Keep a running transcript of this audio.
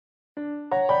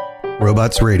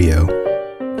Robots Radio.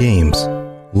 Games,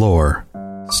 lore,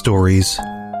 stories,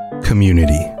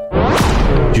 community.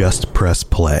 Just press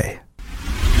play.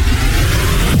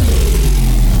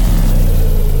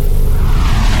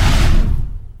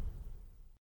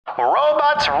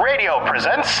 Robots Radio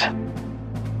presents...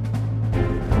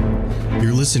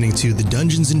 You're listening to the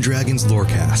Dungeons & Dragons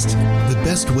Lorecast, the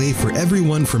best way for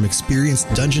everyone from experienced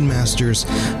dungeon masters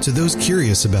to those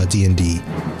curious about D&D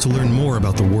to learn more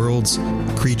about the worlds,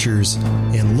 creatures,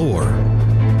 and lore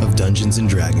of Dungeons &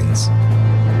 Dragons.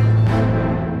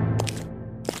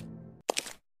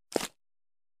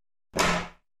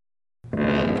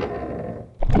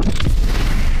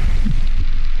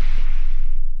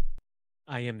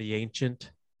 I am the ancient,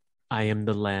 I am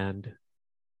the land.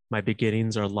 My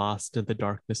beginnings are lost in the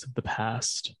darkness of the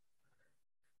past.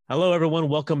 Hello, everyone.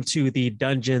 Welcome to the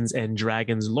Dungeons and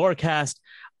Dragons Lorecast.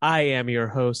 I am your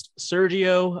host,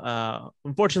 Sergio.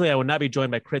 Unfortunately, I will not be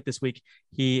joined by Crit this week.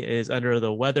 He is under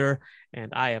the weather,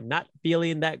 and I am not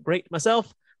feeling that great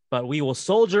myself, but we will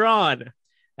soldier on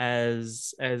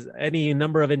as any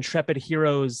number of intrepid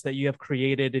heroes that you have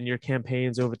created in your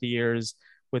campaigns over the years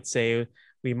would say.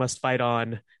 We must fight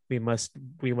on. We must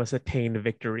attain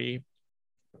victory.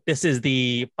 This is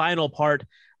the final part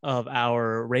of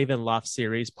our Ravenloft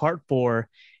series, part 4,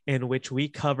 in which we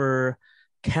cover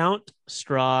Count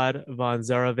Strahd von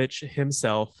Zarovich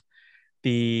himself,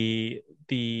 the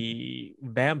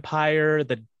vampire,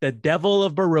 the devil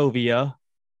of Barovia,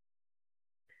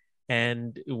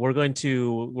 and we're going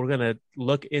to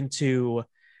look into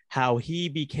how he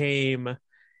became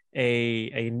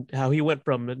how he went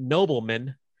from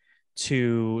nobleman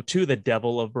to the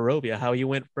devil of Barovia, how he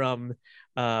went from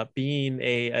being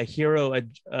a hero,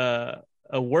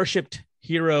 a worshipped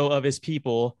hero of his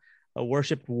people, a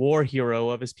worshipped war hero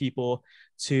of his people,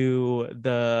 to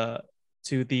the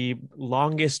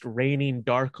longest reigning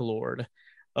Dark Lord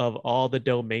of all the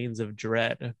domains of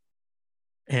dread.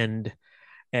 And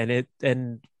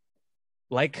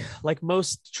like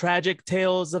most tragic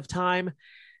tales of time,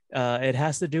 it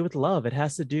has to do with love. It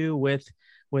has to do with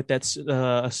that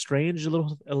a strange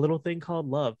little thing called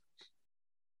love.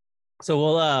 So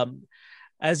we'll,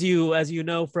 as you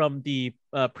know from the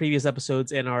previous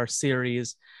episodes in our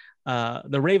series, the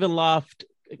Ravenloft,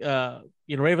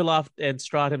 Ravenloft and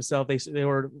Strahd himself, they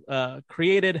were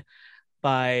created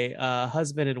by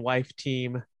husband and wife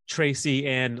team Tracy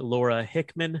and Laura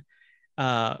Hickman.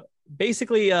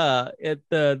 Basically,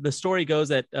 the story goes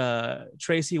that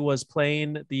Tracy was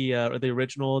playing the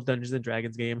original Dungeons and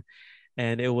Dragons game,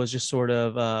 and it was just sort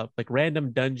of like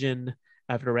random dungeon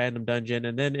after random dungeon,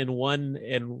 and then in one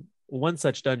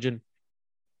such dungeon,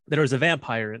 there was a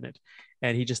vampire in it,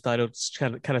 and he just thought it was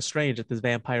kind of strange that this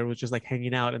vampire was just like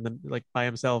hanging out by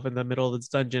himself in the middle of this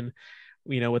dungeon,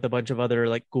 with a bunch of other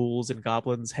like ghouls and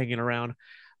goblins hanging around,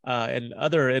 in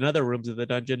other rooms of the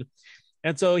dungeon.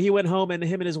 And so he went home, and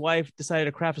him and his wife decided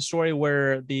to craft a story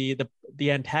where the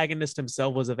antagonist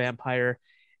himself was a vampire,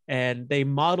 and they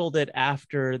modeled it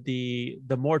after the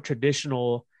more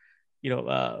traditional,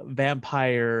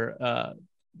 vampire,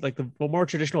 like the more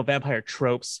traditional vampire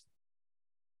tropes,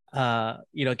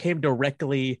 came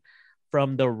directly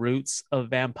from the roots of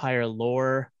vampire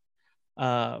lore.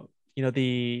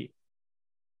 The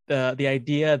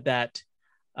idea that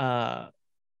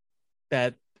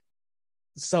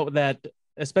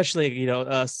especially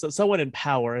someone in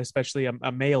power, especially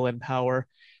a male in power,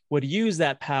 would use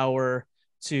that power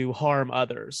to harm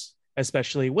others,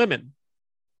 especially women.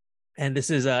 And this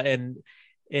is in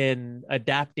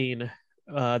adapting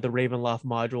the Ravenloft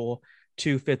module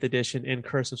to 5th edition in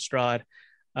Curse of Strahd.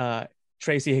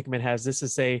 Tracy Hickman has this to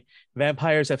say: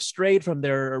 vampires have strayed from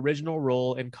their original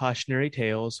role in cautionary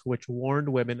tales, which warned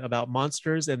women about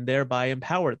monsters and thereby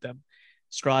empowered them.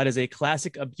 Strahd is a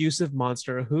classic abusive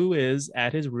monster who is,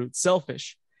 at his root,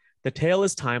 selfish. The tale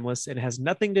is timeless and has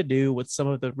nothing to do with some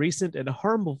of the recent and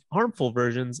harmful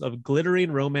versions of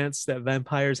glittering romance that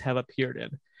vampires have appeared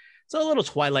in. So a little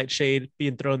Twilight shade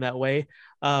being thrown that way,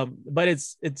 but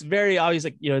it's very obvious.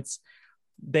 Like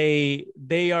they know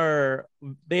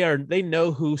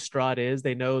who Strahd is.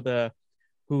 They know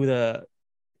who the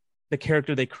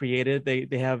character they created.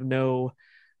 They have no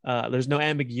there's no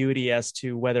ambiguity as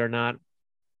to whether or not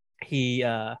he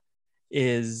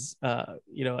is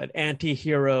an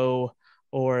anti-hero,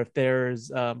 or if there's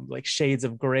like shades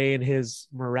of gray in his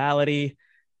morality.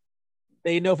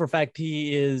 They know for a fact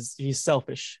he's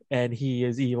selfish and he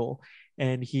is evil,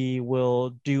 and he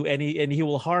will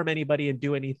harm anybody and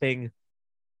do anything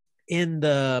in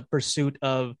the pursuit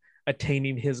of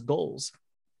attaining his goals.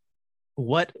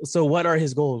 What are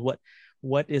his goals?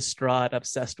 What is Strahd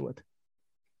obsessed with?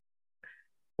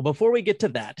 Well, before we get to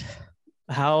that,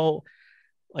 how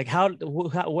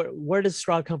where does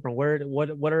Strahd come from?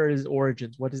 What are his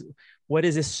origins? What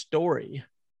is his story?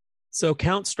 So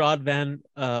Count Strahd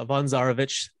von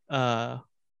Zarovich,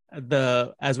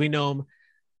 the as we know him,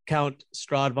 Count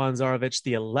Strahd von Zarovich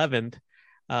the 11th,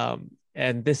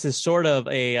 and this is sort of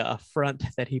a front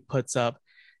that he puts up.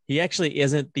 He actually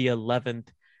isn't the 11th.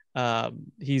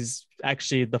 He's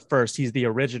actually the first. He's the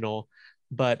original,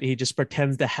 but he just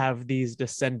pretends to have these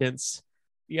descendants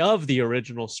of the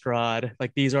original Strahd.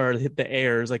 Like these are the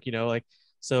heirs, like,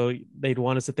 so they'd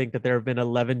want us to think that there have been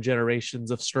 11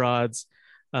 generations of Strahds.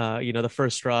 The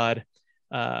first Strahd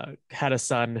had a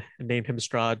son and named him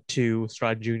Strahd, two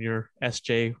Strahd Jr.,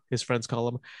 SJ, his friends call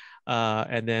him.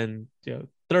 And then,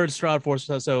 third Strahd, fourth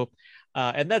Strahd. So,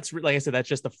 and that's, like I said, that's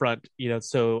just the front,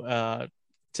 so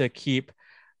to keep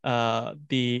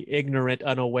the ignorant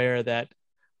unaware that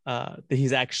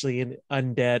he's actually an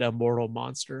undead, immortal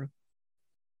monster.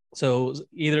 So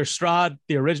either Strahd,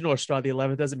 the original, or Strahd, the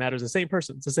 11th, doesn't matter. It's the same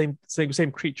person. It's the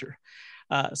same creature.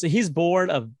 So he's born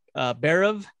of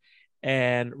Berov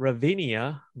and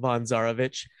Ravinia von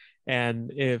Zarovich.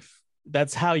 And if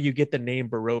that's how you get the name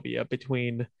Barovia,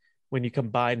 between when you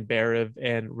combine Berov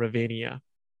and Ravinia.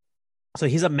 So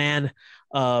he's a man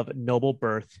of noble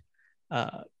birth.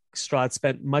 Strahd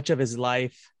spent much of his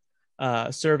life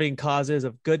serving causes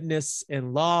of goodness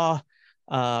and law.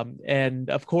 And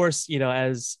of course,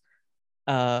 as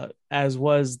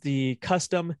was the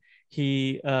custom,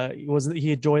 he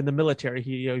had joined the military.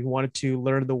 He wanted to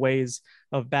learn the ways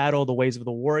of battle, the ways of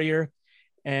the warrior,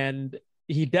 and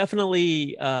he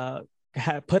definitely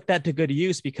put that to good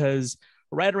use, because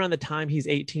right around the time he's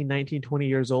 18, 19, 20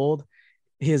 years old,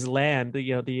 his land,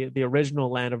 the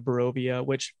original land of Barovia,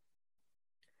 which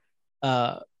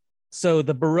so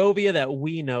the Barovia that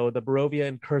we know, the Barovia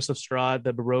in Curse of Strahd,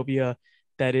 the Barovia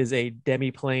that is a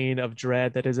demiplane of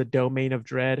dread, that is a domain of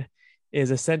dread,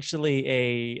 is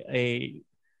essentially a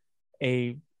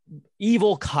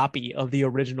evil copy of the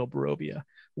original Barovia.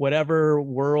 Whatever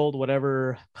world,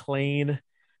 whatever plane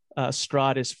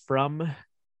Strahd is from,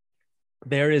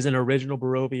 there is an original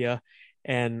Barovia,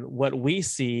 and what we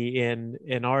see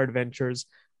in our adventures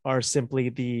are simply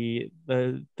the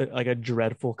like a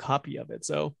dreadful copy of it.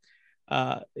 So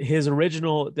his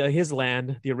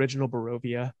land, the original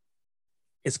Barovia,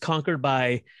 is conquered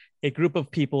by a group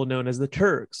of people known as the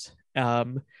Turks,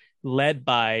 led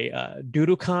by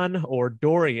Dudukan, or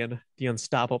Dorian the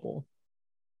Unstoppable.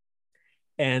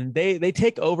 And they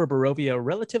take over Barovia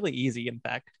relatively easy, in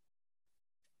fact.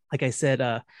 Like I said,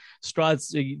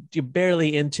 Strahd's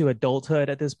barely into adulthood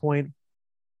at this point,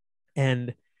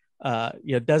 and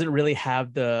doesn't really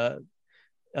have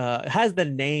has the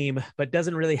name, but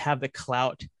doesn't really have the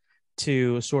clout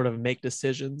to sort of make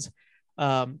decisions.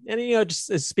 And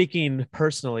just speaking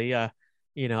personally, I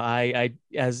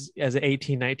as an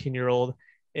 18, 19-year-old,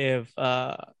 if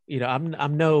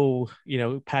I'm no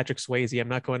Patrick Swayze, I'm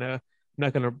not going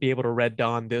to be able to Red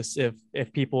Dawn this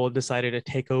if people decided to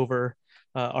take over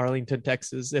Arlington,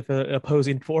 Texas, if an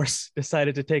opposing force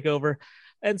decided to take over.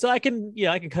 And so I can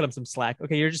cut them some slack.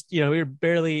 Okay, you're just you're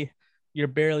barely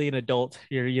an adult.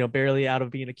 You're barely out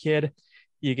of being a kid.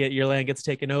 Your land gets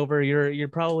taken over. You're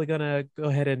probably gonna go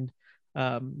ahead and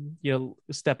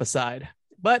step aside.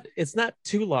 But it's not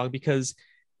too long, because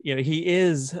he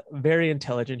is very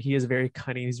intelligent. He is very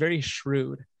cunning. He's very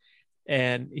shrewd,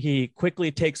 and he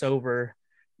quickly takes over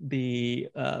the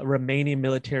remaining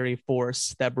military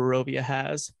force that Barovia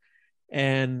has,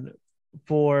 and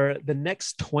for the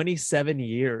next 27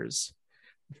 years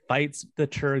fights the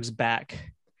Turks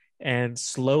back, and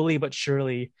slowly but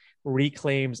surely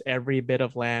reclaims every bit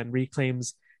of land,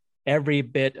 reclaims every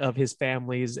bit of his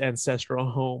family's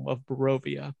ancestral home of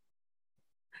Barovia.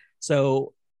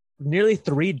 So nearly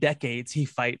 3 decades he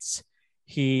fights.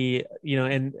 He,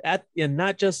 and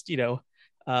not just,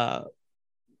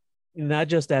 not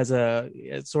just as a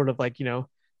sort of like,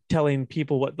 telling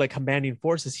people what, like, commanding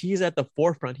forces. He's at the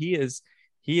forefront. He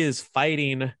is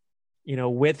fighting,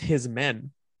 with his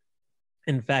men.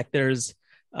 In fact, there's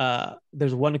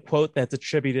one quote that's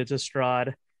attributed to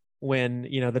Strahd when,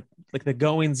 the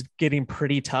going's getting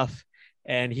pretty tough,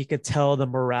 and he could tell the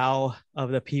morale of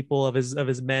the people, of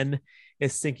his men,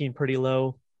 is sinking pretty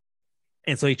low.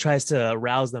 And so he tries to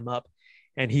rouse them up,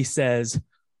 and he says,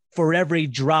 "For every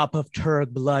drop of Turk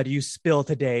blood you spill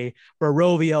today,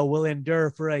 Barovia will endure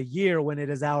for a year when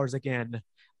it is ours again.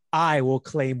 I will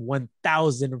claim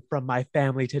 1,000 from my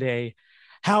family today.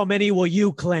 How many will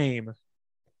you claim?"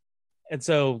 And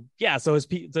so, yeah, so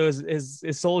his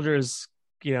soldiers,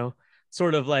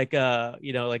 sort of like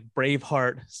like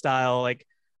Braveheart style, like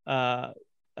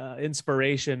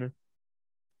inspiration,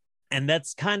 And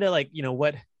that's kind of like,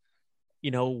 what,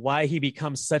 why he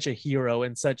becomes such a hero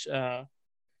and such a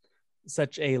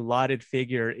lauded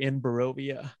figure in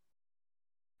Barovia.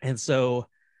 And so,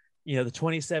 the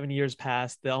 27 years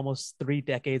pass, the almost 3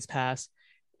 decades pass,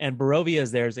 and Barovia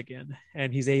is theirs again.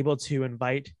 And he's able to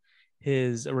invite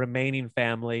his remaining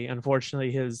family.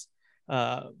 Unfortunately, his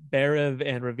Berev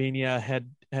and Ravinia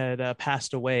had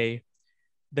passed away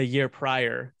the year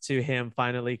prior to him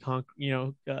finally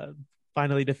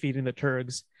finally defeating the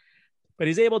Turks. But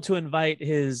he's able to invite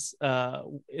his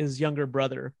younger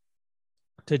brother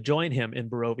to join him in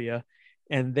Barovia,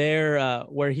 and there,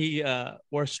 where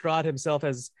Strahd himself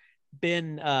has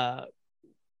been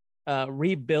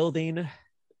rebuilding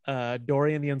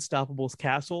Dorian the Unstoppable's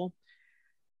castle,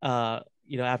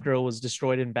 after it was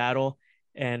destroyed in battle,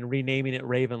 and renaming it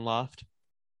Ravenloft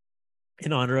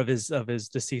in honor of his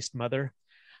deceased mother,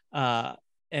 and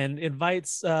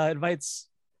invites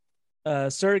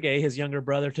Sergei, his younger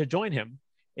brother, to join him,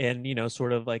 and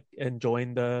sort of like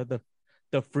enjoying the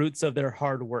fruits of their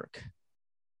hard work.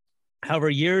 However,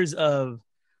 years of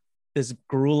this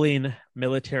grueling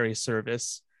military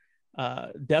service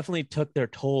definitely took their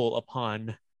toll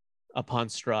upon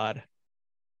Strahd.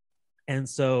 And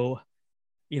so,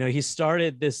 he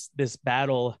started this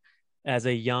battle as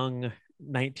a young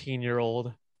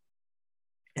 19-year-old,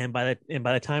 and by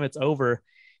the time it's over,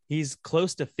 he's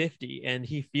close to 50, and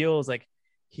he feels like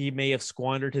he may have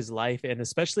squandered his life, and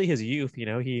especially his youth.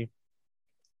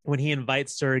 When he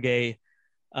invites Sergei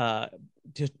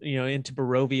into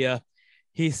Barovia,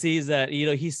 he sees that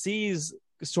he sees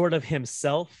sort of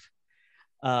himself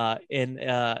in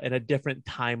a different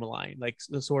timeline. Like,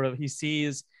 sort of, he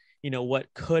sees what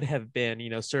could have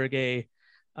been. Sergei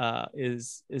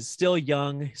is still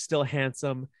young, still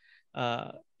handsome,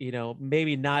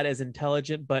 maybe not as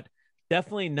intelligent, but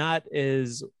definitely not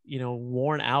as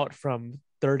worn out from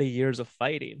 30 years of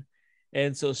fighting.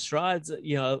 And so Strahd's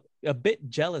a bit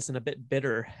jealous and a bit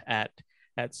bitter at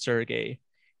Sergei,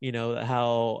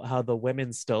 how the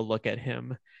women still look at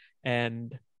him.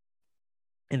 And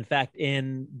in fact,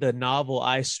 in the novel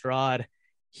I, Strahd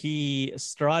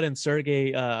and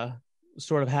Sergei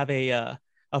sort of have a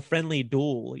friendly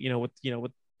duel,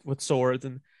 with swords,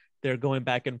 and they're going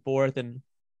back and forth. And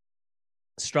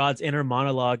Strahd's inner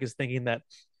monologue is thinking that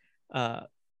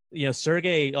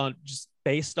Sergei, on just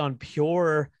based on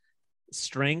pure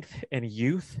strength and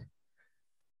youth,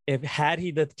 had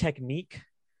he the technique,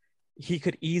 he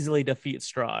could easily defeat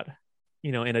Strahd,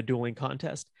 in a dueling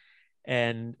contest.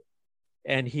 And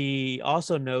he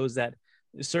also knows that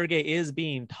Sergei is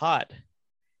being taught,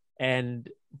 and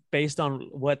based on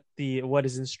what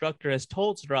his instructor has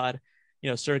told Strahd,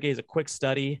 Sergei is a quick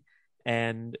study,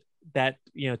 and that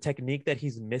technique that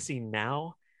he's missing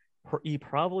now, he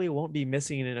probably won't be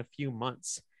missing in a few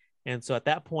months. And so at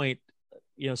that point,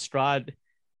 Strahd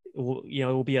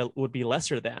would be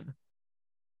lesser than.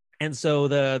 And so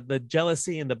the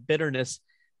jealousy and the bitterness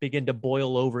begin to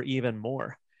boil over even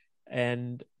more.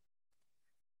 And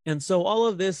so all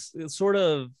of this is sort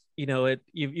of,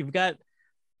 you've got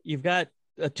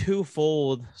a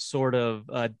twofold sort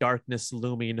of darkness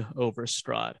looming over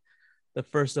Strahd. The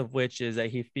first of which is that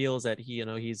he feels that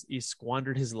he's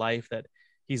squandered his life, that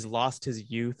he's lost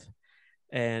his youth,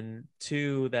 and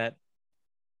two, that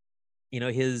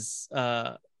his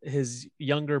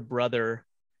younger brother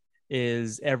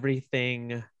is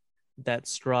everything that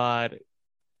Strahd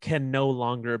can no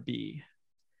longer be.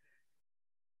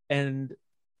 And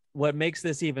what makes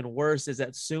this even worse is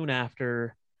that soon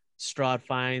after, Strahd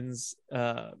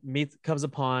comes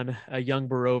upon a young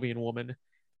Barovian woman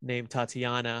named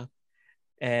Tatiana,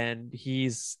 and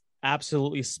he's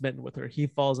absolutely smitten with her. He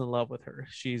falls in love with her.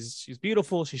 She's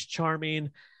beautiful, she's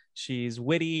charming, she's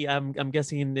witty. I'm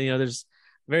guessing there's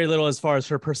very little as far as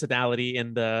her personality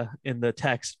in the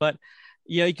text, but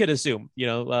you could assume,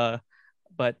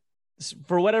 but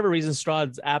for whatever reason,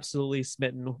 Strahd's absolutely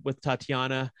smitten with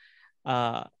Tatiana,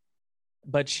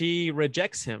 but she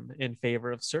rejects him in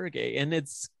favor of Sergei. And it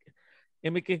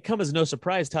can come as no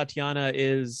surprise. Tatiana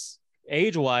is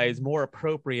age-wise more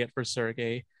appropriate for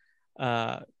Sergei.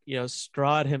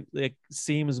 Strahd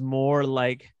seems more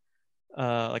like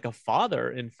a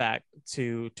father, in fact,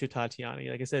 to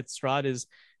Tatiana. Like I said, Strahd is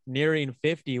nearing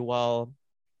 50, while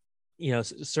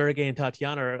Sergei and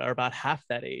Tatiana are about half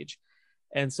that age.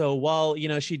 And so while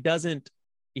she doesn't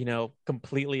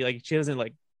completely, she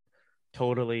doesn't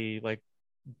totally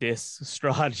diss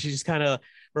Strahd, she just kind of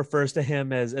refers to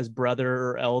him as brother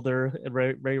or elder,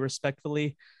 very, very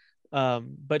respectfully.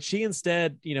 But she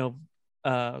instead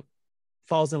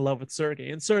falls in love with Sergei,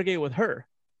 and Sergei with her.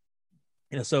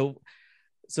 So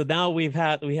So now we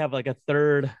have like a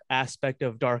third aspect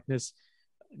of darkness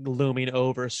looming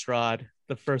over Strahd.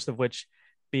 The first of which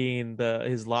being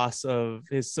his loss of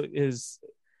his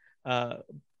uh,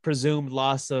 presumed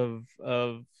loss of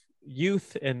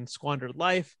youth and squandered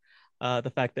life.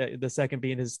 The fact that the second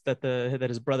being that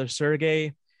his brother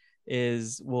Sergei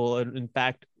will in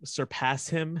fact surpass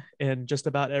him in just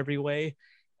about every way,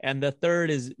 and the third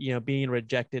is being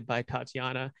rejected by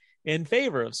Tatiana in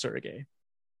favor of Sergei.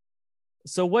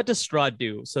 So what does Strahd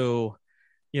do? So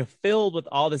filled with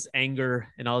all this anger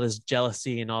and all this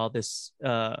jealousy and all this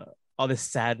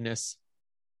sadness,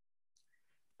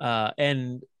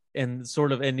 and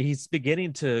he's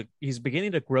beginning to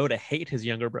grow to hate his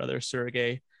younger brother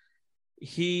Sergei.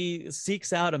 He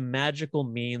seeks out a magical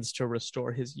means to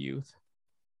restore his youth,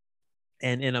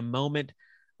 and in a moment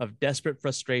of desperate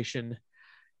frustration,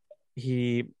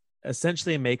 he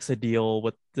essentially makes a deal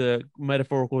with the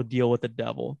metaphorical deal with the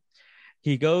devil.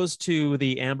 He goes to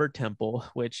the Amber Temple,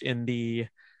 which in Van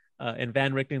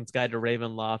Richten's Guide to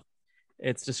Ravenloft,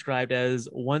 it's described as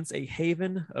once a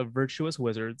haven of virtuous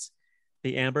wizards.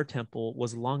 The Amber Temple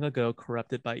was long ago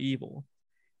corrupted by evil.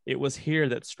 It was here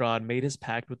that Strahd made his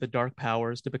pact with the dark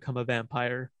powers to become a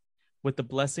vampire, with the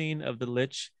blessing of the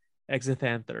Lich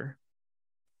Exithanther.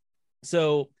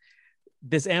 So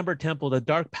this Amber Temple, the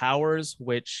dark powers,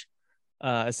 which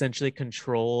essentially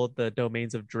control the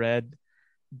domains of dread,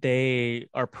 they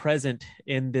are present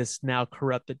in this now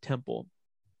corrupted temple.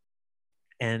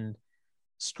 And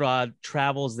Strahd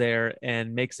travels there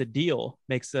and makes a deal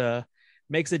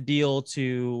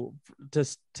to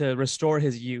restore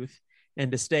his youth and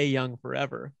to stay young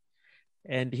forever.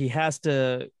 And he has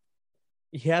to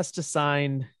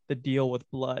sign the deal with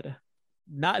blood,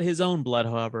 not his own blood,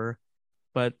 however,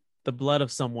 but the blood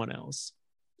of someone else.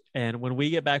 And when we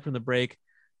get back from the break,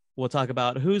 we'll talk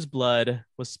about whose blood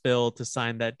was spilled to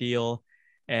sign that deal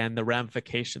and the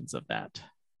ramifications of that.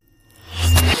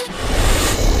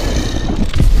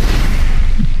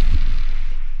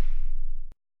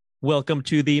 Welcome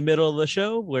to the middle of the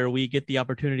show, where we get the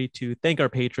opportunity to thank our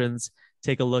patrons,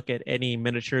 take a look at any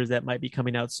miniatures that might be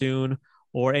coming out soon,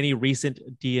 or any recent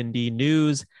D&D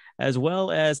news, as well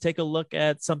as take a look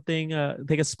at something,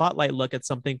 take a spotlight look at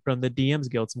something from the DMs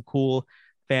Guild, some cool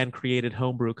fan-created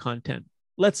homebrew content.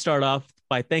 Let's start off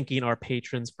by thanking our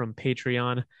patrons from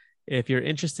Patreon. If you're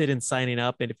interested in signing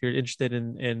up and if you're interested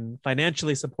in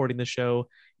financially supporting the show,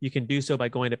 you can do so by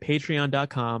going to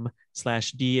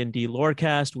patreon.com/D&D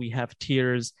Lorecast. We have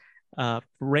tiers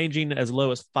ranging as low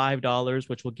as $5,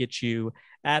 which will get you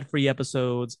ad-free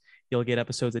episodes. You'll get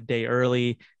episodes a day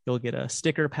early. You'll get a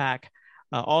sticker pack,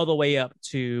 all the way up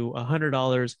to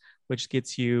 $100, which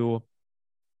gets you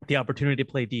the opportunity to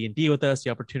play D&D with us, the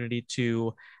opportunity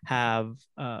to have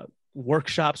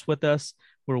workshops with us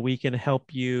where we can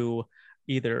help you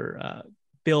either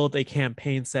build a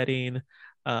campaign setting,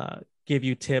 give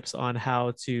you tips on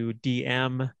how to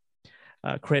DM.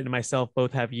 Crit and myself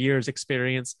both have years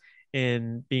experience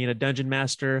in being a dungeon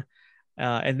master,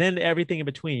 and then everything in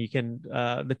between. You can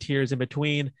the tiers in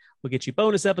between will get you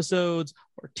bonus episodes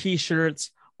or t-shirts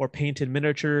or painted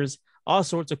miniatures, all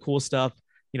sorts of cool stuff.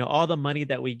 All the money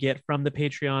that we get from the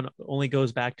Patreon only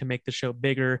goes back to make the show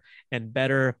bigger and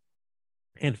better.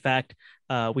 In fact,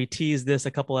 we teased this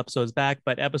a couple episodes back,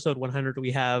 but episode 100,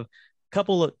 we have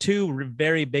two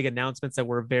very big announcements that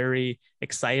we're very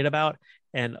excited about.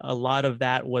 And a lot of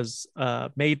that was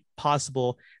made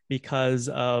possible because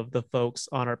of the folks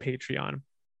on our Patreon.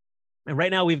 And right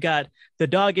now we've got the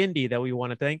Dog Indie that we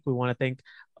want to thank. We want to thank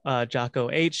Jocko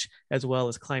H, as well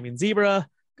as Climbing Zebra,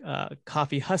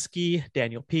 Coffee Husky,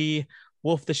 Daniel P,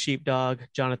 Wolf the Sheepdog,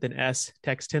 Jonathan S,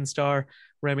 Tex 10 Star,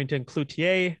 Remington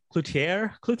Cloutier.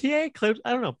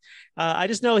 I don't know. I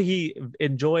just know he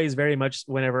enjoys very much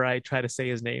whenever I try to say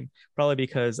his name, probably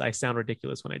because I sound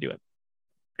ridiculous when I do it.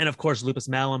 And of course, Lupus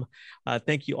Malum.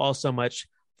 Thank you all so much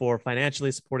for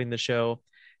financially supporting the show.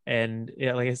 And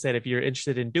like I said, if you're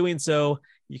interested in doing so,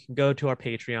 you can go to our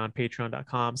Patreon,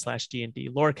 patreon.com/D&D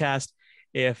Lorecast.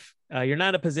 If you're not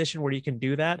in a position where you can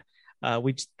do that,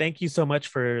 we thank you so much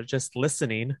for just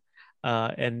listening.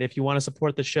 And if you want to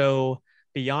support the show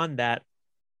beyond that,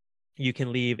 you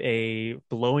can leave a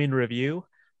glowing review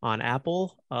on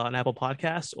Apple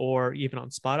Podcasts, or even on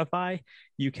Spotify.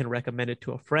 You can recommend it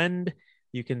to a friend.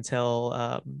 You can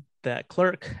tell that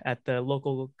clerk at the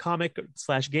local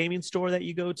comic/gaming store that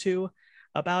you go to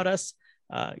about us.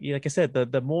 Like I said,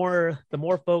 the more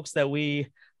folks that we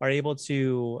are able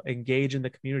to engage in the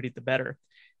community, the better.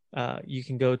 You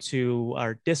can go to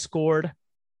our Discord.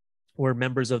 We're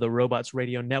members of the Robots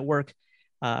Radio Network.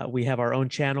 We have our own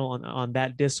channel on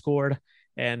that Discord.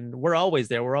 And we're always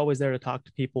there. We're always there to talk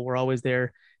to people. We're always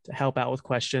there to help out with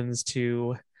questions,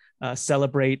 to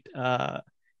celebrate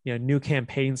new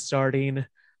campaigns starting,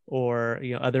 or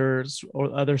other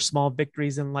small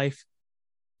victories in life.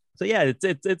 So yeah,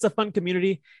 it's a fun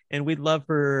community, and we'd love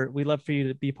for you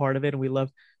to be part of it, and we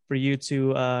love for you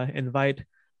to invite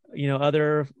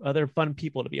other fun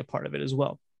people to be a part of it as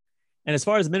well. And as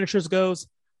far as miniatures goes,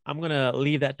 I'm gonna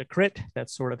leave that to Crit.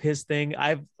 That's sort of his thing.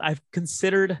 I've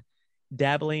considered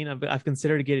dabbling. I've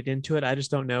considered getting into it. I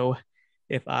just don't know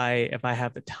if I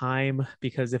have the time,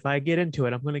 because if I get into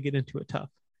it, I'm going to get into it tough.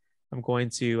 I'm not going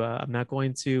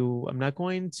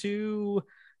to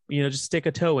just stick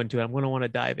a toe into it. I'm going to want to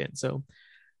dive in. So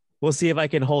we'll see if I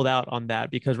can hold out on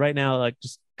that, because right now, like,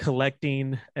 just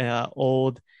collecting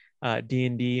old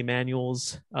D&D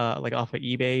manuals like off of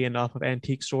eBay and off of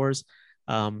antique stores,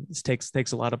 this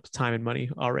takes a lot of time and money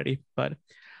already. But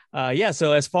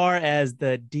so as far as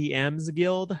the DMs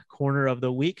Guild corner of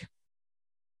the week,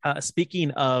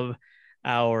 speaking of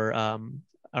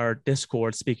our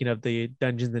Discord, speaking of the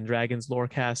Dungeons and Dragons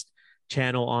Lorecast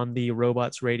channel on the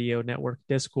Robots Radio Network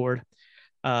Discord,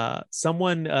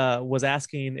 someone was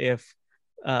asking if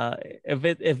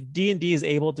D&D is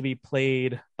able to be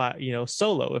played by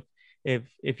solo,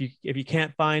 if you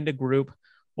can't find a group,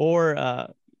 or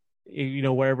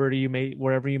wherever you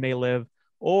may live,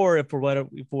 or if for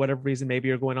whatever reason maybe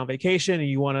you're going on vacation and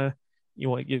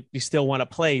you still want to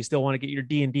play, you still want to get your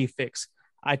D&D fix.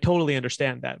 I totally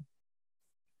understand that.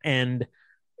 And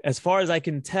as far as I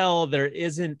can tell, there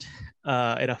isn't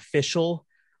an official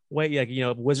way. Like,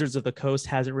 Wizards of the Coast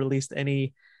hasn't released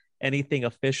anything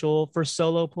official for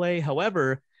solo play.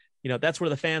 However, that's where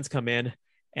the fans come in,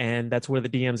 and that's where the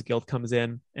DMs Guild comes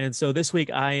in. And so this week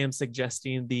I am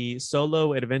suggesting the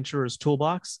Solo Adventurers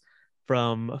Toolbox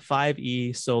from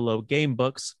 5e Solo Game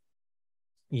Books.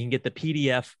 You can get the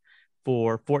PDF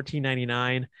for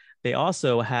 $14.99. They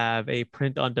also have a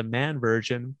print-on-demand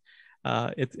version.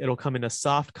 It'll come in a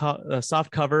soft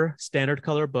cover, standard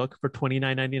color book for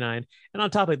 $29.99, and on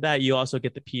top of that, you also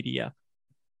get the PDF.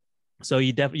 So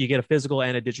you get a physical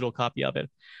and a digital copy of it.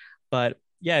 But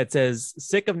yeah, it says,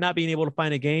 sick of not being able to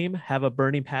find a game, have a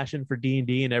burning passion for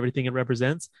D&D and everything it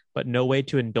represents, but no way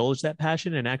to indulge that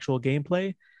passion in actual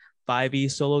gameplay?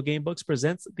 5e Solo Game Books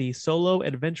presents the Solo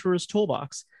Adventurers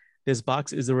Toolbox. This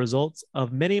box is the result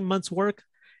of many months' work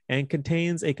and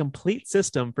contains a complete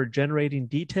system for generating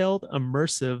detailed,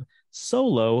 immersive,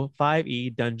 solo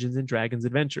 5e Dungeons and Dragons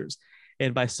adventures.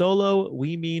 And by solo,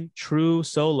 we mean true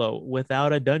solo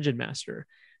without a dungeon master.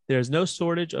 There's no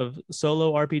shortage of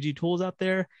solo RPG tools out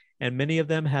there, and many of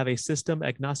them have a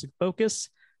system-agnostic focus.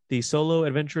 The Solo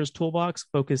Adventurers Toolbox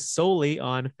focuses solely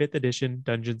on 5th edition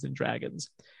Dungeons and Dragons.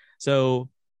 So,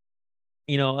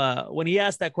 when he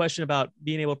asked that question about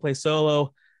being able to play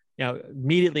solo,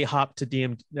 immediately hopped to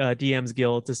DM's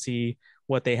Guild to see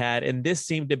what they had. And this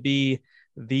seemed to be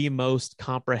the most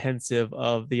comprehensive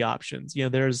of the options.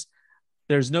 There's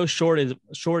no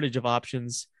shortage of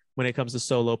options when it comes to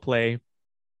solo play,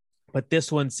 but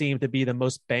this one seemed to be the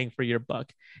most bang for your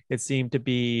buck. It seemed to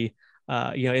be,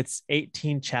 it's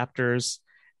 18 chapters,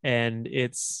 and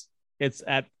it's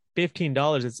at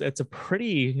 $15. It's a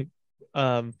pretty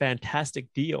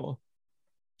fantastic deal.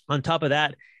 On top of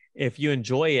that, if you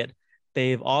enjoy it,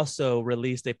 they've also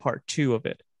released a part 2 of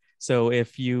it. So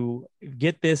if you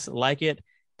get this, like it,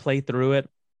 play through it,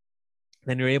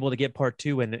 then you're able to get part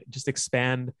 2 and just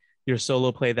expand your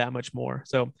solo play that much more.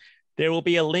 So there will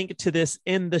be a link to this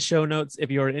in the show notes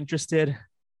if you're interested.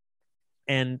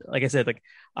 And like I said,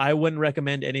 I wouldn't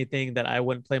recommend anything that I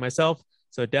wouldn't play myself.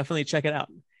 So definitely check it out.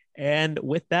 And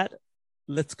with that,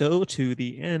 let's go to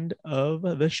the end of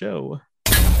the show.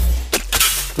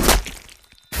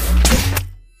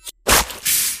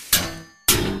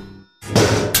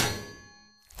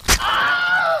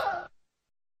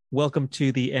 Welcome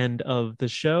to the end of the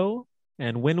show.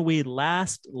 And when we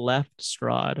last left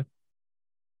Strahd,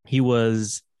 he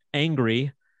was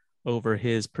angry over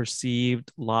his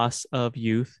perceived loss of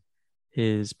youth,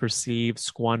 his perceived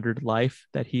squandered life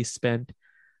that he spent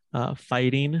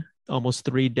fighting almost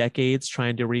 3 decades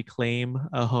trying to reclaim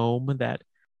a home that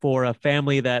for a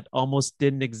family that almost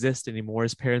didn't exist anymore.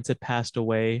 His parents had passed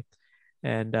away,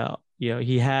 and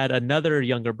he had another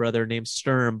younger brother named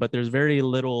Sturm, but there's very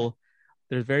little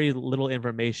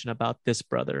information about this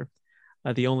brother.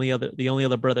 The only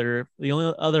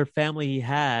other family he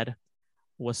had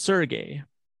was Sergei.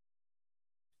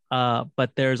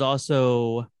 But there's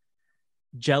also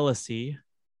jealousy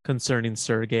concerning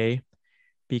Sergei,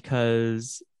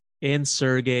 because in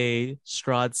Sergei,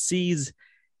 Strahd sees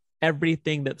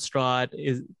everything that Strahd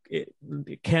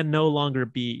can no longer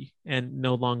be and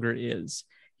no longer is.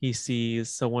 He sees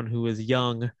someone who is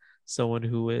young, someone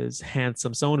who is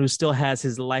handsome, someone who still has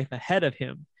his life ahead of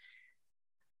him.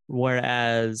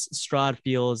 Whereas Strahd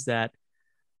feels that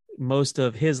most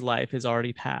of his life is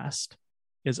already past,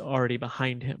 is already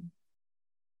behind him.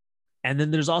 And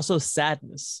then there's also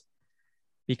sadness,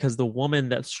 because the woman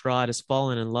that Strahd has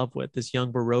fallen in love with, this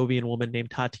young Barovian woman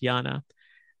named Tatiana,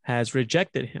 has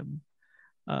rejected him.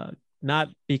 Not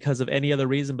because of any other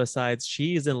reason besides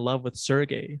she's in love with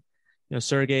Sergei.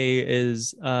 Sergei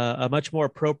is a much more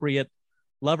appropriate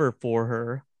lover for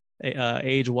her,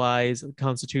 age-wise,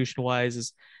 constitution-wise.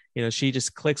 Is she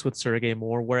just clicks with Sergei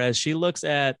more, whereas she looks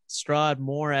at Strahd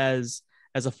more as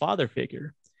a father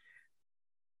figure.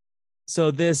 So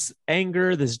this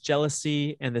anger, this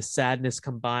jealousy, and this sadness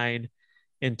combine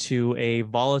into a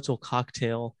volatile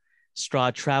cocktail.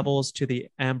 Strahd travels to the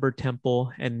Amber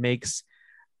Temple and makes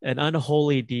an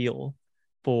unholy deal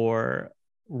for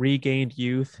regained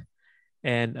youth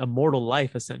and immortal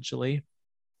life, essentially.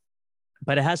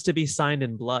 But it has to be signed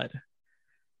in blood.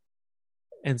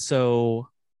 And so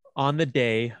on the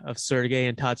day of Sergei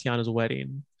and Tatiana's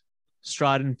wedding,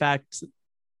 Strahd, in fact,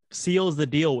 seals the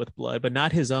deal with blood, but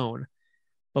not his own,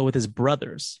 but with his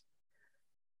brother's.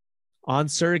 On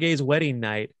Sergei's wedding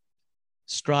night,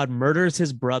 Strahd murders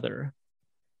his brother,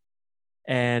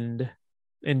 and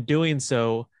in doing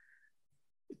so,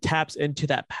 taps into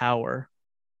that power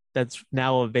that's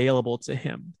now available to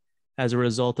him as a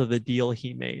result of the deal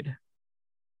he made,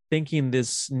 thinking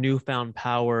this newfound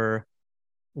power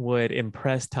would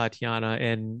impress Tatiana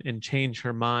and change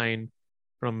her mind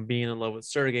from being in love with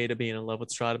Sergei to being in love with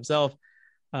Strahd himself.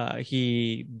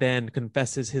 He then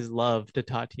confesses his love to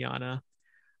Tatiana.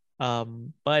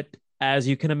 But as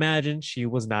you can imagine, she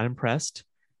was not impressed.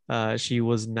 She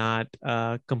was not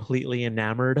completely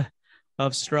enamored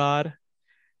of Strahd.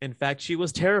 In fact, she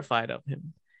was terrified of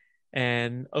him.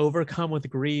 And overcome with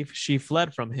grief, she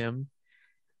fled from him.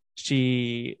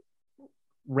 She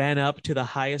ran up to the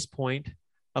highest point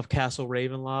of Castle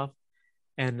Ravenloft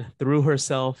and threw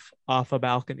herself off a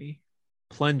balcony,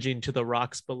 plunging to the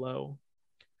rocks below.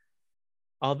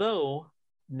 Although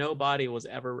no body was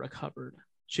ever recovered.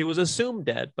 She was assumed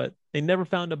dead, but they never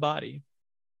found a body.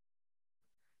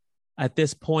 At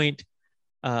this point,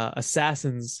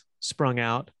 assassins sprung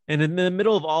out. And in the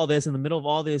middle of all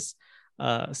this,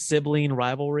 sibling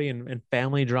rivalry and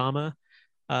family drama,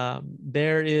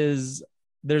 there's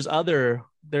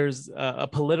a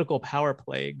political power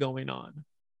play going on.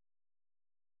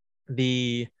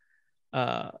 The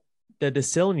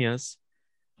Desilnias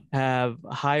have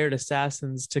hired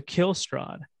assassins to kill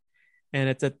Strahd, and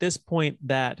it's at this point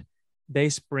that they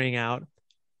spring out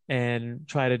and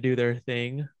try to do their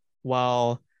thing,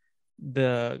 while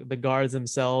the guards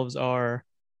themselves are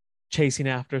chasing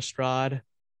after Strahd.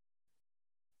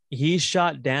 He's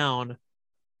shot down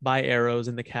by arrows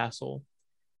in the castle.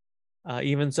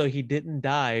 Even so, he didn't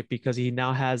die because he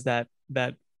now has that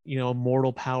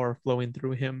immortal power flowing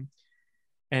through him.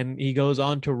 And he goes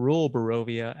on to rule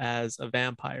Barovia as a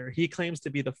vampire. He claims to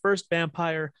be the first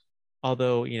vampire,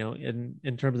 although,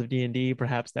 in terms of D&D,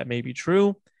 perhaps that may be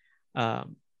true.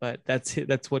 But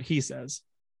that's what he says.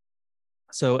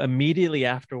 So immediately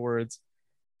afterwards,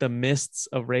 the mists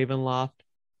of Ravenloft,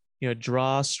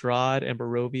 draw Strahd and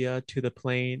Barovia to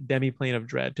the demi-plane of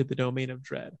dread, to the domain of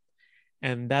dread.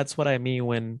 And that's what I mean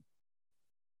when,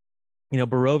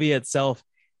 Barovia itself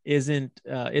isn't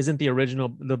the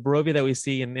original. The Barovia that we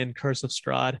see in Curse of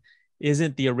Strahd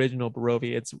isn't the original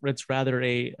Barovia. It's rather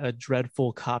a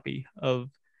dreadful copy of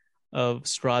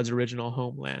Strahd's original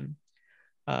homeland.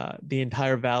 The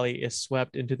entire valley is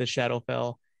swept into the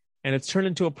Shadowfell, and it's turned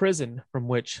into a prison from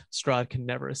which Strahd can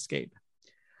never escape.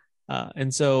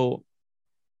 And so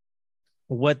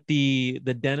what the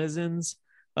denizens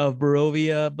of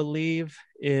Barovia believe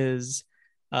is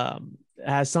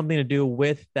has something to do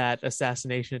with that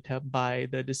assassination attempt by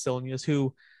the Desilnias,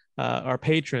 who our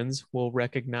patrons will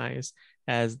recognize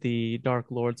as the Dark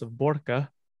Lords of Borca.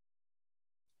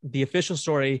 The official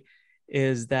story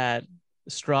is that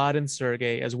Strahd and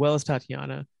Sergei, as well as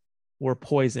Tatiana, were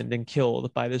poisoned and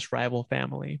killed by this rival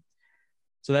family.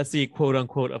 So that's the quote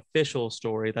unquote official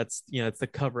story. That's, it's the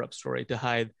cover up story to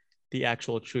hide the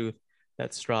actual truth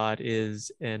that Strahd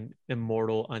is an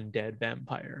immortal undead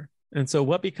vampire. And so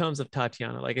what becomes of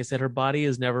Tatiana? Like I said, her body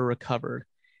is never recovered.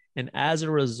 And as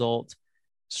a result,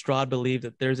 Strahd believed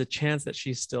that there's a chance that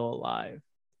she's still alive.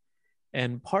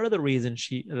 And part of the reason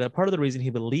he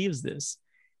believes this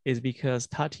is because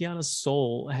Tatiana's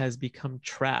soul has become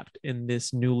trapped in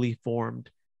this newly formed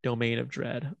domain of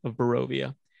dread of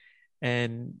Barovia.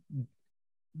 And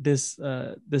this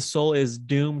soul is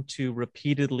doomed to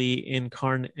repeatedly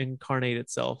incarnate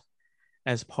itself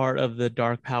as part of the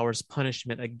Dark Power's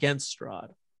punishment against Strahd.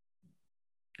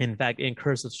 In fact, in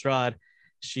Curse of Strahd,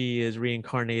 she is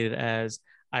reincarnated as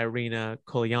Irina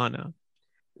Kolyana.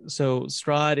 So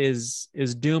Strahd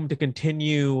is doomed to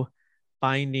continue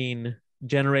finding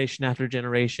generation after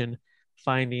generation,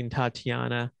 finding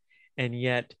Tatiana, and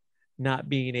yet not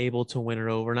being able to win her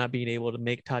over, not being able to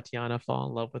make Tatiana fall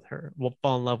in love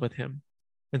with him.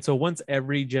 And so once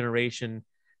every generation,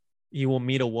 he will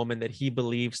meet a woman that he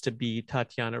believes to be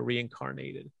Tatiana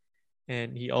reincarnated.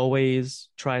 And he always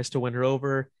tries to win her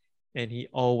over, and he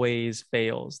always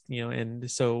fails, and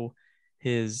so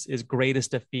his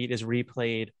greatest defeat is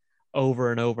replayed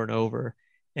over and over and over.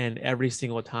 And every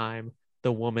single time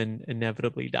the woman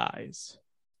inevitably dies.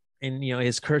 And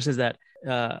his curse is that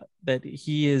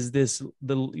he is the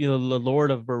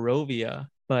Lord of Barovia,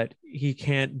 but he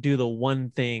can't do the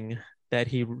one thing that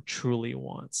he truly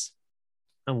wants.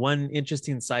 And one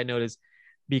interesting side note is,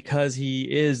 because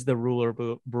he is the ruler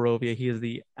of Barovia, he is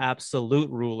the absolute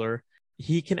ruler,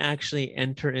 he can actually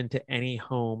enter into any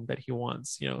home that he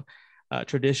wants.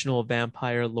 Traditional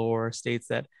vampire lore states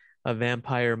that a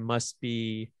vampire must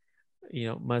be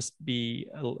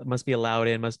allowed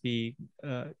in, must be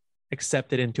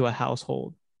accepted into a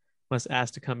household, must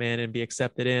ask to come in and be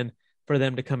accepted in for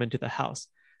them to come into the house.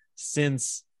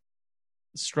 Since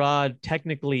Strahd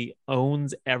technically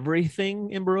owns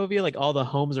everything in Barovia, like all the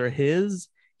homes are his,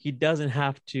 he doesn't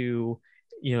have to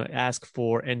ask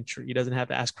for entry. He doesn't have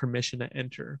to ask permission to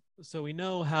enter. So we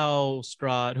know who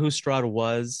Strahd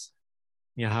was,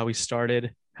 how he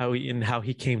started, how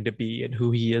he came to be, and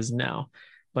who he is now.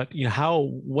 But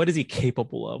what is he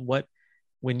capable of?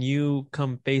 When you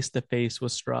come face to face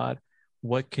with Strahd,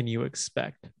 what can you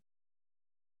expect?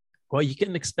 Well, you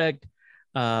can expect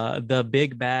the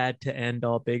big bad to end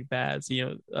all big bads.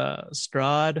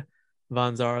 Strahd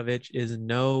von Zarovich is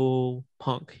no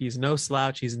punk. He's no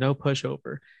slouch. He's no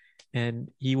pushover.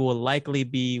 And he will likely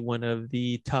be one of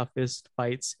the toughest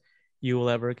fights you will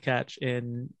ever catch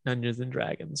in Dungeons and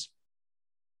Dragons.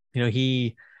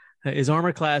 His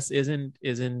armor class isn't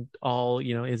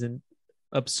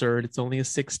absurd. It's only a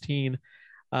 16,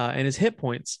 and his hit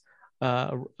points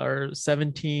are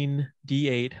 17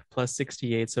 d8 plus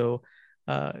 68. So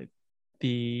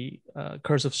the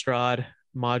Curse of Strahd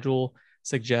module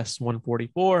suggests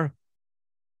 144.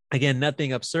 Again,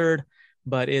 nothing absurd,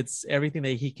 but it's everything that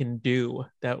he can do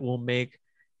that will make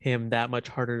him that much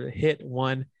harder to hit,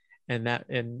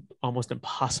 and almost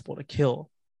impossible to kill.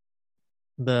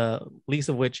 The least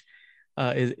of which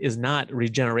is not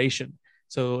regeneration.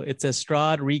 So it says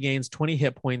Strahd regains 20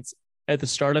 hit points at the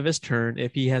start of his turn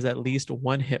if he has at least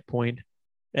one hit point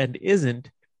and isn't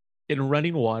in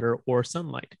running water or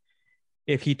sunlight.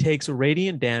 If he takes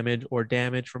radiant damage or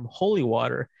damage from holy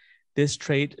water, this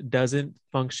trait doesn't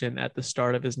function at the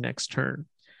start of his next turn.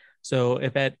 So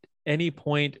if at any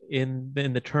point in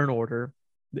the turn order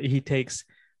he takes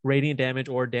radiant damage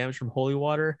or damage from holy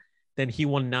water, then he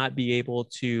will not be able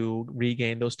to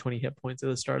regain those 20 hit points at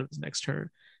the start of his next turn.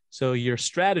 So your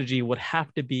strategy would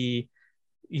have to be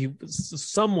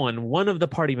one of the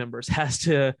party members has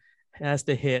to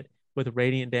hit with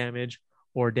radiant damage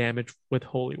or damage with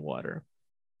holy water.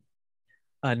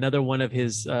 Another one of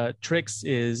his tricks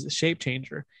is Shape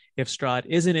Changer. If Strahd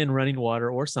isn't in running water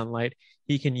or sunlight,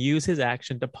 he can use his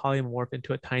action to polymorph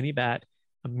into a tiny bat,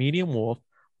 a medium wolf,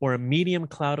 or a medium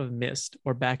cloud of mist,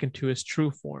 or back into his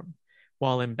true form.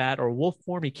 While in bat or wolf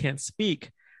form, he can't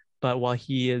speak, but while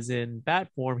he is in bat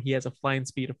form, he has a flying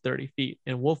speed of 30 feet.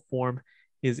 In wolf form,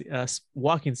 his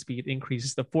walking speed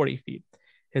increases to 40 feet.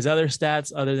 His other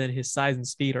stats, other than his size and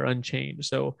speed, are unchanged.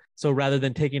 So rather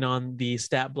than taking on the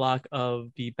stat block of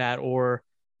the bat or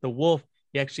the wolf,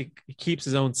 he actually keeps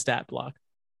his own stat block.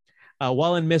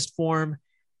 While in mist form,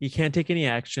 he can't take any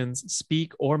actions,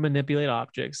 speak, or manipulate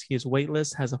objects. He is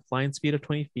weightless, has a flying speed of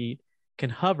 20 feet, can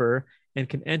hover, and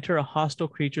can enter a hostile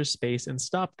creature's space and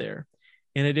stop there.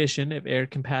 In addition, if air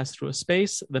can pass through a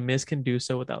space, the mist can do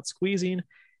so without squeezing,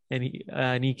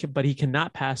 but he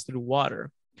cannot pass through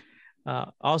water.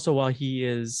 Also, while he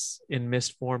is in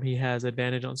mist form, he has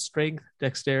advantage on strength,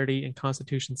 dexterity, and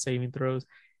constitution saving throws,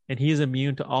 and he is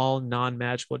immune to all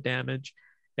non-magical damage,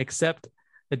 except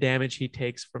the damage he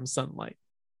takes from sunlight.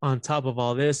 On top of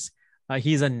all this,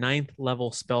 he's a 9th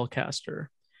level spellcaster.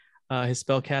 His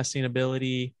spellcasting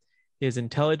ability, his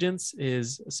intelligence,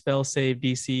 his spell save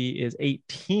DC is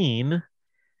 18,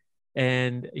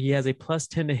 and he has a plus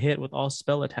 10 to hit with all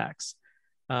spell attacks.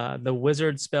 The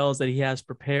wizard spells that he has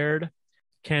prepared,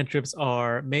 cantrips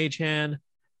are Mage Hand,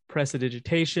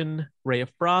 Prestidigitation, Ray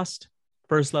of Frost,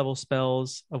 first level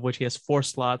spells, of which he has 4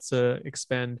 slots to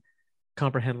expend: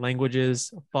 comprehend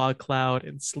languages, fog cloud,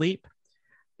 and sleep.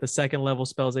 The second level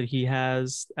spells that he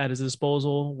has at his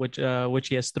disposal, which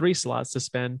he has 3 slots to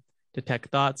spend: detect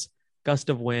thoughts, gust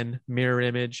of wind, mirror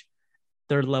image.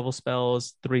 Third level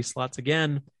spells, 3 slots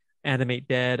again: animate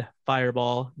dead,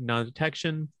 fireball,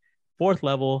 non-detection. Fourth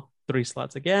level, 3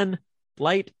 slots again: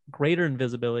 blight, greater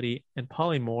invisibility, and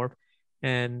polymorph.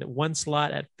 And 1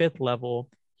 slot at 5th level,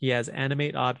 he has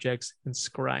animate objects and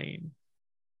scrying.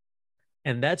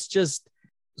 And that's just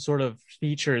sort of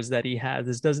features that he has.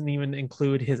 This doesn't even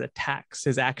include his attacks,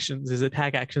 his actions, his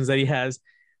attack actions that he has,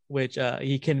 which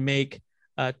he can make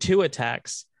 2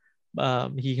 attacks.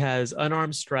 He has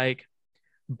unarmed strike,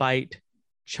 bite,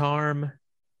 charm,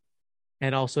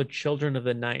 and also children of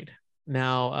the night.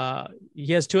 Now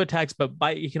he has 2 attacks, but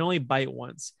bite, he can only bite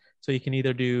once. So you can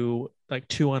either do like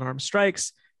 2 unarmed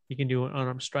strikes, he can do an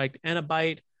unarmed strike and a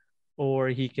bite, or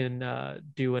he can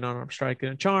do an unarmed strike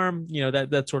and a charm.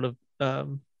 That sort of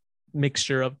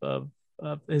mixture of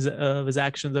his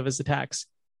actions, of his attacks.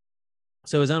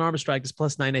 So his unarmed strike is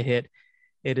 +9 to hit.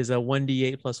 It is a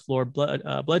 1d8 plus floor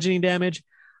bludgeoning damage,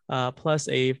 plus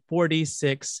a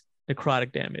 4d6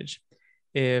 necrotic damage.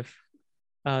 If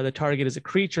the target is a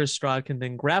creature, Strahd can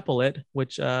then grapple it,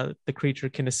 which the creature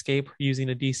can escape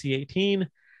using a DC 18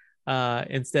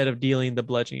 instead of dealing the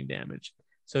bludgeoning damage.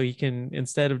 So he can,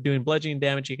 instead of doing bludgeoning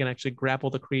damage, he can actually grapple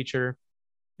the creature.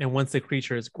 And once the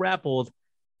creature is grappled,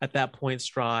 at that point,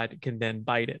 Strahd can then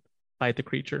bite the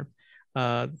creature.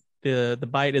 The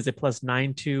bite is a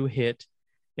 +9 to hit.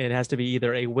 It has to be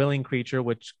either a willing creature,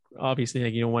 which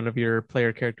obviously, one of your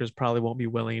player characters probably won't be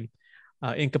willing,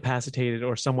 incapacitated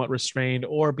or somewhat restrained,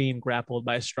 or being grappled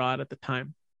by Strahd at the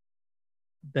time.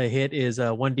 The hit is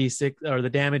 1d6, or the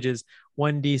damage is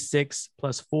 1d6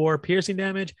 plus 4 piercing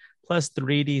damage plus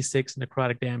 3d6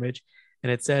 necrotic damage.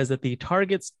 And it says that the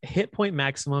target's hit point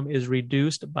maximum is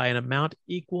reduced by an amount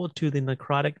equal to the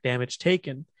necrotic damage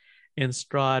taken, and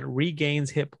Strahd regains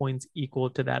hit points equal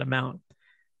to that amount.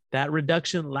 That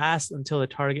reduction lasts until the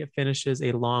target finishes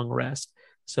a long rest.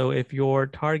 So if your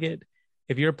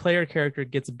player character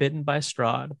gets bitten by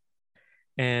Strahd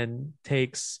and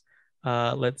takes,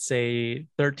 let's say,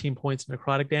 13 points of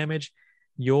necrotic damage,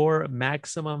 your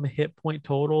maximum hit point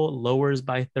total lowers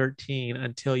by 13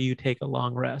 until you take a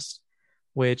long rest,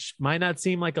 which might not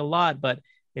seem like a lot, but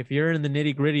if you're in the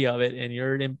nitty gritty of it and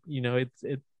you're in,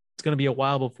 it's going to be a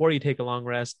while before you take a long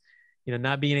rest,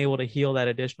 not being able to heal that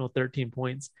additional 13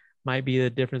 points might be the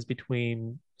difference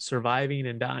between surviving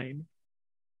and dying.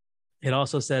 It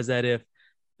also says that if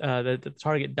the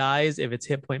target dies, if its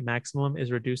hit point maximum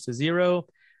is reduced to 0,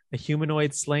 a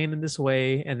humanoid slain in this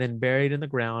way and then buried in the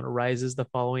ground rises the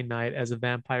following night as a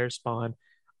vampire spawn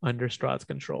under Strahd's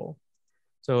control.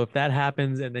 So if that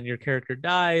happens and then your character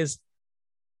dies,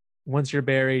 once you're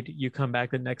buried, you come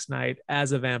back the next night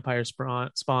as a vampire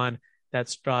spawn that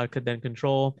Strahd could then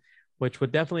control, which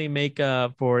would definitely make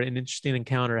for an interesting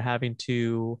encounter, having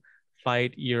to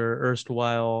fight your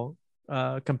erstwhile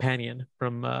companion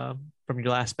from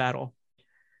your last battle.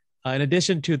 In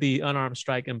addition to the unarmed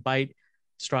strike and bite,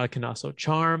 Strahd can also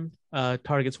charm.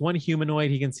 Targets 1 humanoid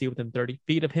he can see within 30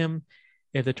 feet of him.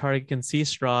 If the target can see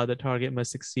Strahd, the target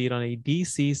must succeed on a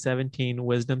DC 17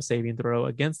 wisdom saving throw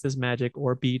against this magic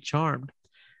or be charmed.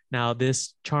 Now,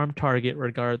 this charmed target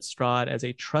regards Strahd as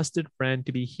a trusted friend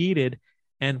to be heeded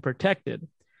and protected.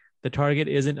 The target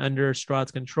isn't under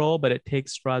Strahd's control, but it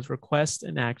takes Strahd's requests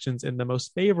and actions in the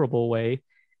most favorable way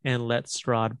and lets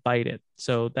Strahd bite it.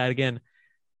 So that, again,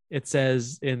 it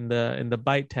says in the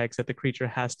bite text that the creature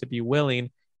has to be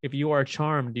willing. If you are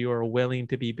charmed, you are willing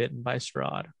to be bitten by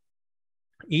Strahd.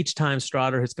 Each time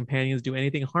Strahd or his companions do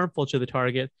anything harmful to the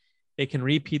target, it can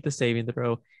repeat the saving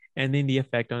throw, ending the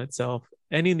effect on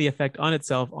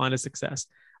itself on a success.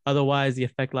 Otherwise, the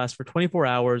effect lasts for 24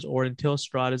 hours or until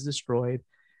Strahd is destroyed,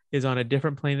 is on a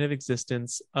different plane of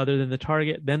existence other than the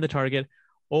target,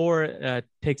 or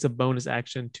takes a bonus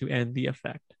action to end the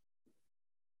effect.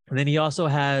 And then he also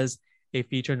has a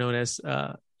feature known as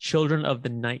Children of the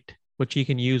Night, which he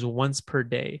can use once per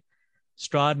day.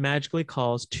 Strahd magically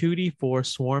calls 2d4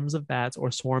 swarms of bats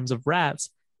or swarms of rats,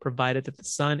 provided that the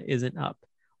sun isn't up.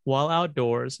 While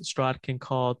outdoors, Strahd can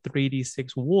call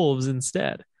 3d6 wolves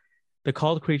instead. The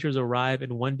called creatures arrive in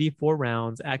 1d4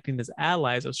 rounds, acting as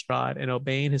allies of Strahd and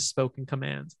obeying his spoken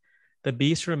commands. The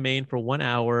beasts remain for 1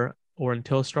 hour or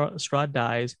until Strahd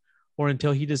dies, or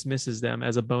until he dismisses them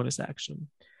as a bonus action.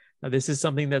 Now, this is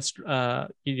something that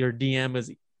your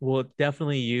DM will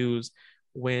definitely use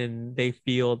when they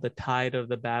feel the tide of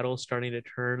the battle starting to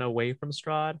turn away from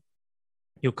Strahd.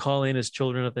 You'll call in his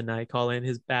Children of the Night, call in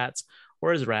his bats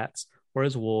or his rats, or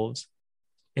his wolves,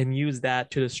 and use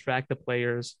that to distract the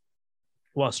players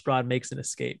while Strahd makes an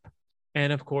escape.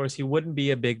 And of course, he wouldn't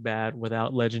be a big bad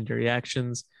without legendary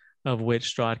actions, of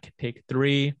which Strahd can take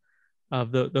 3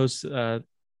 of those. The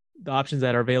options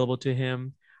that are available to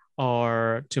him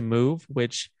are to move,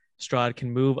 which Strahd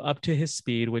can move up to his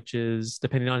speed, which is,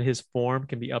 depending on his form,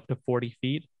 can be up to 40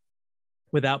 feet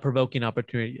without provoking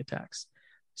opportunity attacks.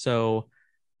 So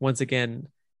once again,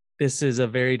 this is a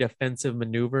very defensive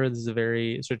maneuver. This is a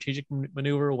very strategic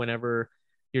maneuver whenever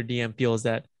your DM feels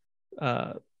that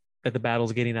that the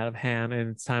battle's getting out of hand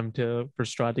and it's time for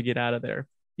Strahd to get out of there.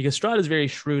 Because Strahd is very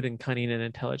shrewd and cunning and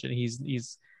intelligent.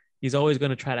 He's always going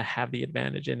to try to have the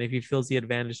advantage. And if he feels the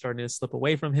advantage starting to slip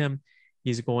away from him,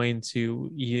 he's going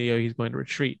to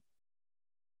retreat.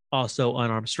 Also,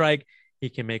 unarmed strike, he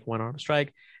can make 1 armed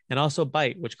strike, and also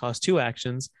bite, which costs 2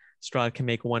 actions. Strahd can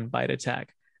make 1 bite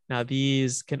attack. Now,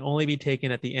 these can only be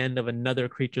taken at the end of another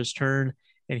creature's turn,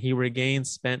 and he regains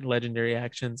spent legendary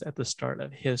actions at the start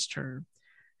of his turn.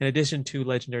 In addition to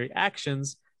legendary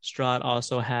actions, Strahd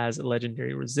also has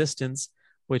legendary resistance,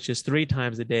 which is 3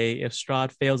 times a day. If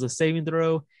Strahd fails a saving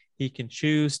throw, he can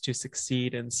choose to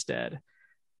succeed instead.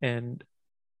 And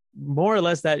more or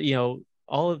less that,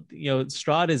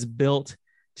 Strahd is built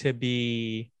to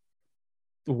be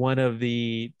one of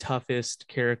the toughest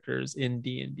characters in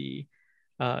D&D.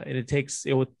 And it takes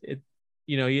a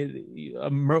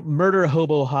murder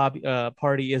hobo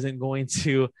party isn't going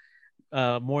to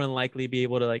more than likely be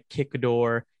able to like kick a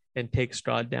door and take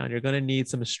Strahd down. You're going to need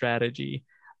some strategy.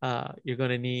 You're going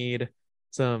to need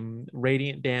some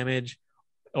radiant damage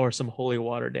or some holy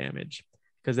water damage,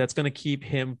 because that's going to keep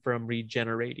him from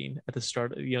regenerating at the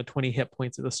start, 20 hit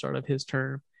points at the start of his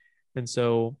turn. And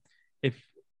so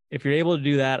if you're able to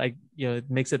do that, it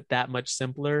makes it that much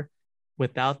simpler.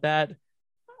 Without that,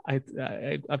 I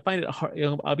find it hard.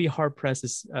 I'll be hard pressed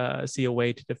to see a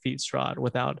way to defeat Strahd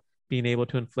without being able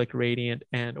to inflict radiant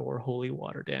and or holy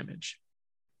water damage.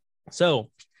 So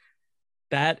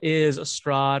that is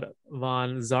Strahd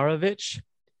von Zarovich.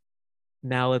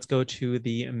 Now let's go to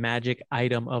the magic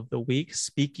item of the week.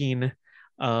 Speaking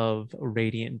of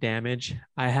radiant damage,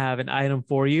 I have an item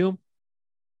for you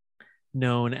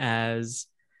known as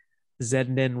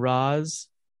Zenden Ra's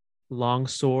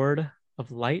Longsword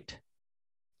of Light.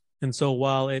 And so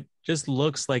while it just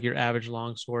looks like your average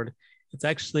longsword, it's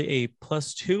actually a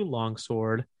 +2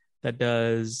 longsword that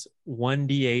does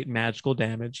 1d8 magical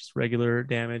damage, it's regular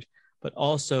damage, but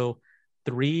also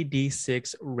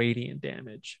 3d6 radiant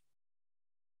damage.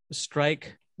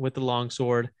 Strike with the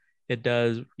longsword, it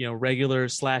does regular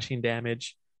slashing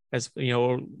damage, as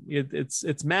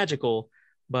it's magical,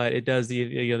 but it does the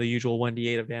usual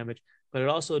 1d8 of damage, but it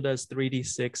also does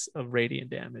 3d6 of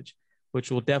radiant damage, which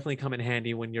will definitely come in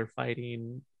handy when you're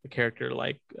fighting a character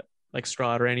like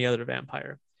Strahd or any other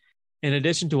vampire. In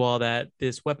addition to all that,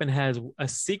 this weapon has a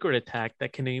secret attack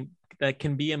that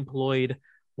can be employed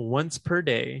once per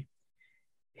day.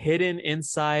 Hidden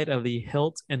inside of the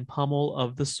hilt and pommel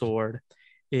of the sword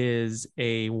is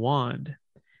a wand,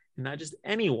 and not just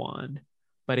any wand,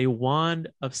 but a wand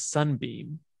of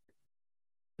sunbeam.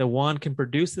 The wand can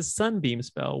produce the sunbeam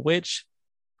spell, which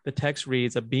the text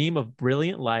reads, a beam of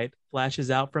brilliant light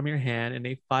flashes out from your hand in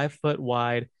a 5-foot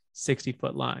wide,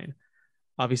 60-foot line.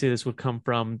 Obviously, this would come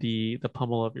from the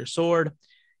pommel of your sword.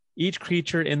 Each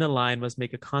creature in the line must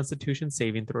make a Constitution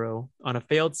saving throw. On a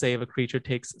failed save, a creature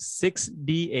takes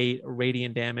 6d8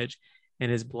 radiant damage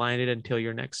and is blinded until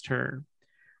your next turn.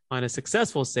 On a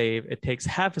successful save, it takes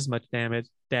half as much damage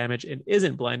and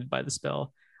isn't blinded by the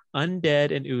spell.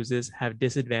 Undead and oozes have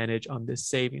disadvantage on this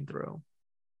saving throw.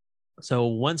 So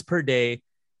once per day,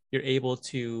 you're able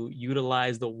to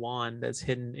utilize the wand that's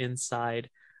hidden inside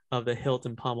of the hilt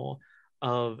and pommel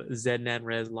of Zenden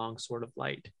Ra's Longsword of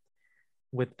Light.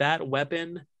 With that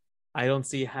weapon, I don't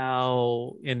see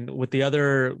how, with the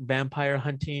other vampire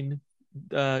hunting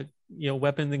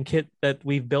weapons and kit that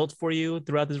we've built for you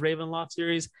throughout this Ravenloft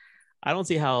series, I don't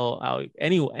see how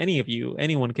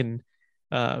anyone can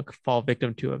fall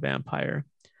victim to a vampire.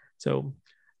 So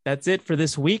that's it for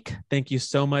this week. Thank you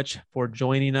so much for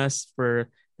joining us.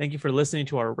 Thank you for listening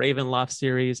to our Ravenloft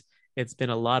series. It's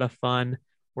been a lot of fun.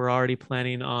 We're already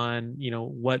planning on,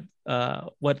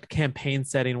 what campaign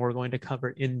setting we're going to cover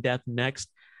in depth next.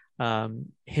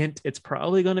 Hint, it's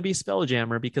probably going to be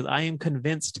Spelljammer, because I am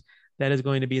convinced that is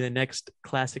going to be the next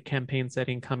classic campaign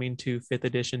setting coming to 5th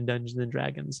edition Dungeons and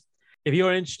Dragons. If you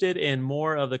are interested in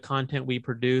more of the content we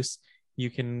produce, you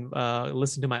can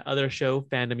listen to my other show,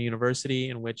 Fandom University,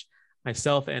 in which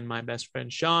myself and my best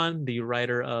friend Sean, the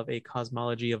writer of A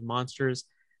Cosmology of Monsters,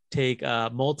 take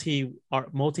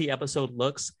multi-episode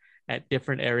looks at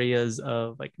different areas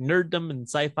of like nerddom and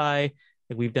sci-fi.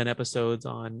 Like we've done episodes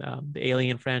on the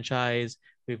Alien franchise.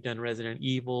 We've done Resident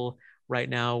Evil. Right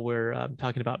now we're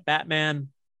talking about Batman,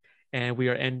 and we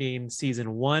are ending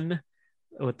season 1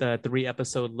 with a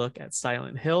 3-episode look at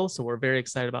Silent Hill. So we're very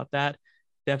excited about that.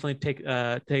 Definitely take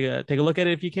a look at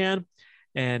it if you can.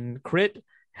 And Crit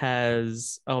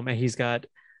has, oh man, he's got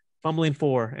Fumbling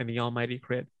 4 and the Almighty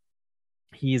Crit.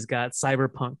 He's got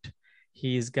Cyberpunked.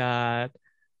 He's got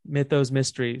Mythos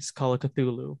Mysteries, Call of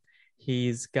Cthulhu.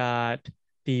 He's got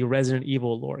the Resident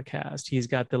Evil lore cast. He's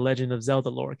got the Legend of Zelda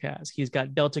lore cast. He's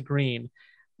got Delta Green,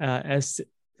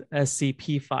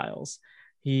 SCP files.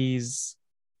 He's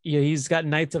got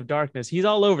Knights of Darkness. He's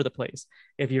all over the place.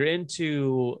 If you're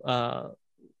into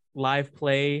live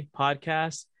play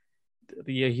podcasts,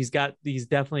 he's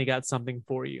definitely got something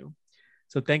for you.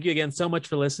 So thank you again so much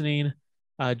for listening.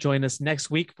 Join us next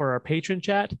week for our patron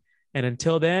chat. And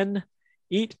until then,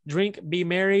 eat, drink, be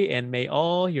merry, and may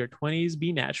all your 20s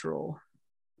be natural.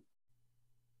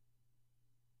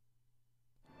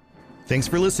 Thanks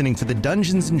for listening to the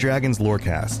Dungeons & Dragons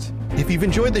Lorecast. If you've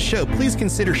enjoyed the show, please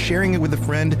consider sharing it with a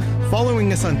friend,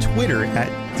 following us on Twitter at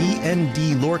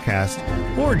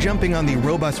DNDLorecast, or jumping on the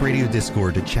Robots Radio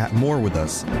Discord to chat more with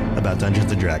us about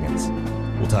Dungeons & Dragons.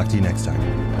 We'll talk to you next time.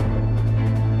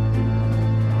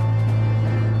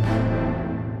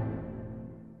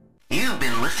 You've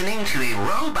been listening to a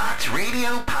Robots Radio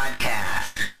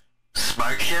podcast.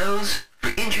 Smart shows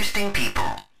for interesting people.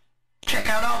 Check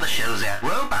out all the shows at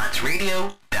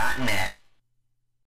robotsradio.com.